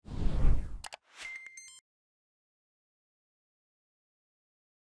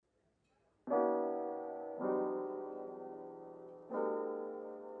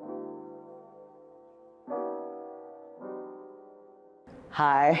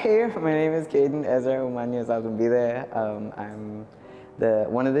Hi, my name is Caden Ezra Umanyos Azumbide. I'm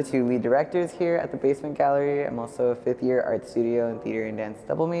one of the two lead directors here at the Basement Gallery. I'm also a fifth-year art studio and theater and dance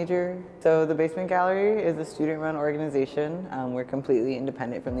double major. So the Basement Gallery is a student-run organization. We're completely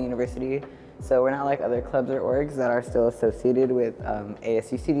independent from the university. So we're not like other clubs or orgs that are still associated with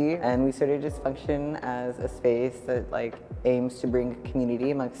ASUCD. And we sort of just function as a space that aims to bring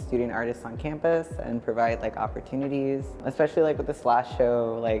community amongst student artists on campus and provide opportunities. Especially with this last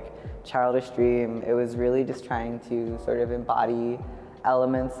show, Childish Dream, it was really just trying to sort of embody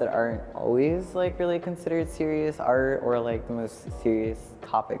elements that aren't always really considered serious art or the most serious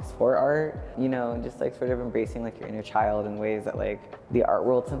topics for art. You know, just sort of embracing your inner child in ways that the art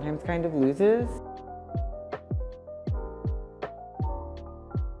world sometimes kind of loses.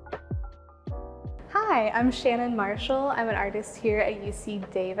 Hi, I'm Shannon Marshall. I'm an artist here at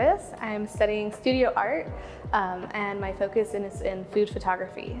UC Davis. I'm studying studio art and my focus is in food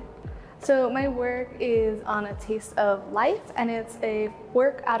photography. So my work is on a taste of life, and it's a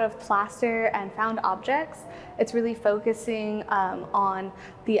work out of plaster and found objects. It's really focusing on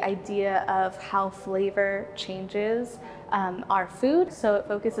the idea of how flavor changes our food. So it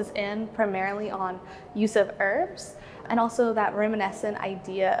focuses in primarily on use of herbs, and also that reminiscent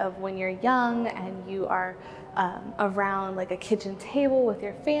idea of when you're young and you are around a kitchen table with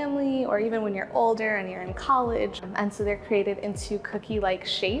your family, or even when you're older and you're in college. And so they're created into cookie-like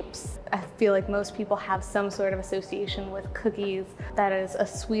shapes. I feel like most people have some sort of association with cookies that is a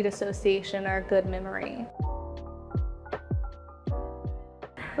sweet association or a good memory.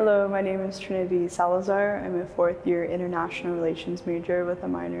 Hello, my name is Trinity Salazar. I'm a fourth-year international relations major with a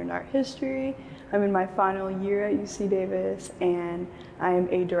minor in art history. I'm in my final year at UC Davis, and I am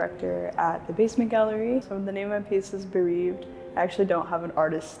a director at the Basement Gallery. So the name of my piece is Bereaved. I actually don't have an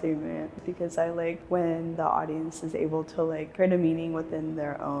artist statement because I like when the audience is able to create a meaning within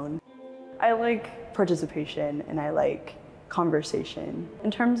their own. I like participation and I like conversation.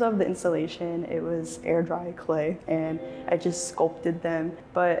 In terms of the installation, it was air dry clay and I just sculpted them.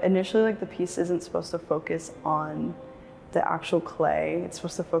 But initially the piece isn't supposed to focus on the actual clay. It's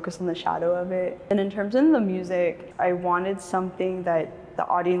supposed to focus on the shadow of it. And in terms of the music, I wanted something that the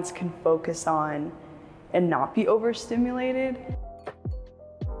audience can focus on and not be overstimulated.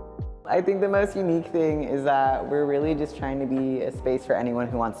 I think the most unique thing is that we're really just trying to be a space for anyone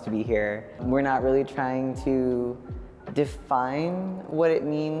who wants to be here. We're not really trying to define what it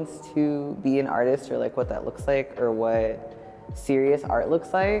means to be an artist or what that looks like or what serious art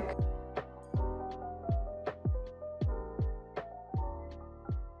looks like.